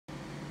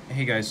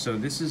Hey guys, so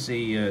this is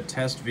a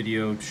test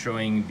video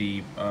showing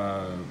the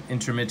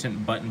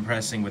intermittent button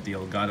pressing with the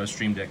Elgato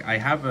Stream Deck. I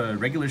have a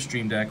regular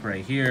Stream Deck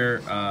right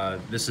here.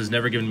 This has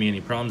never given me any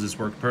problems. This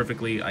worked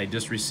perfectly. I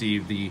just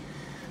received the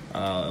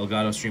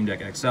Elgato Stream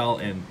Deck XL,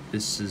 and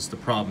this is the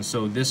problem.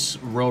 So this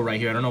row right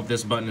here, I don't know if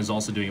this button is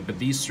also doing it, but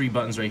these three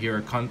buttons right here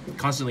are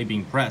constantly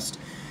being pressed.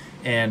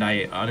 And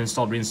I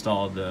uninstalled,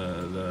 reinstalled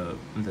the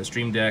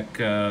Stream Deck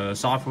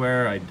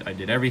software. I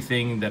did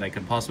everything that I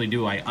could possibly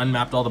do. I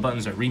unmapped all the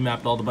buttons. I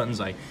remapped all the buttons.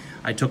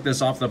 I took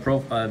this off the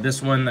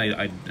this one.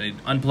 I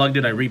unplugged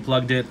it. I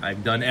replugged it.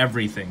 I've done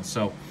everything.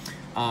 So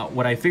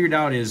what I figured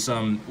out is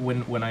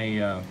when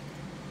I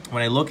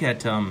look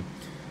at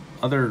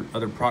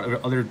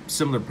other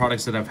similar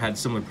products that have had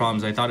similar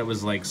problems, I thought it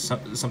was like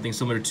something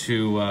similar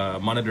to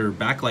monitor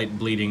backlight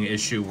bleeding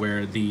issue,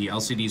 where the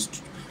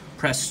LCDs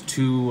press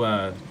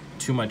too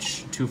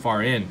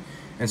far in.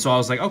 And so I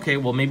was like, okay,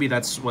 well, maybe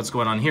that's what's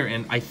going on here.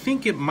 And I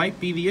think it might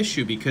be the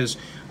issue because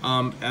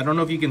I don't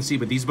know if you can see,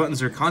 but these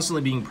buttons are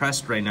constantly being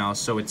pressed right now,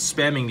 so it's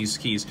spamming these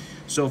keys.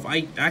 So if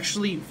I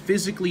actually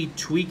physically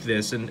tweak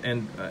this,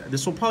 and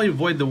this will probably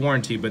void the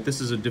warranty, but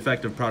this is a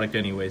defective product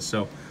anyway.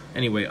 So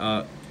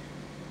anyway,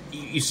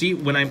 you see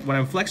when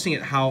I'm flexing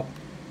it, how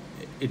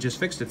it just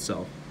fixed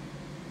itself.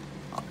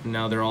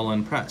 Now they're all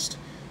unpressed.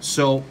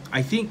 So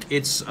I think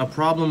it's a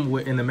problem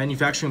in the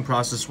manufacturing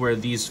process where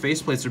these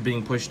faceplates are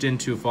being pushed in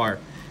too far,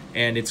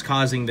 and it's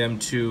causing them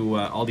to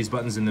all these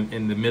buttons in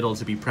the middle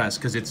to be pressed,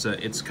 because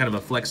it's kind of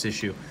a flex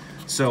issue.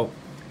 So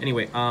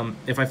anyway,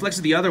 if I flex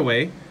it the other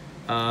way,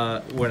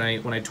 when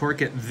I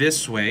torque it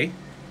this way,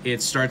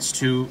 it starts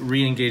to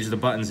re-engage the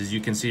buttons, as you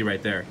can see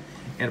right there.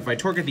 And if I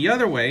torque it the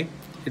other way,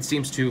 it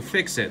seems to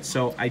fix it.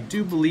 So I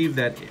do believe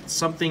that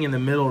something in the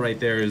middle right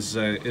there is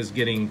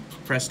getting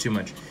pressed too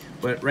much.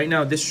 But right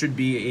now, this should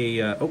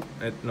be a,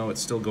 no, it's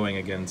still going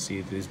again.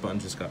 See, these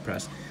buttons just got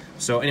pressed.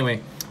 So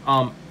anyway,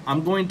 I'm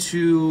going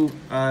to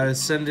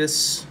send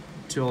this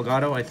to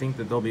Elgato. I think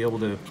that they'll be able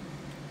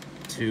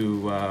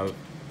to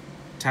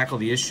tackle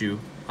the issue.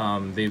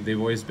 They've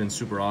always been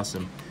super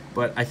awesome.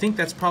 But I think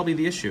that's probably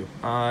the issue.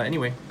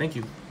 Anyway, thank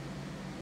you.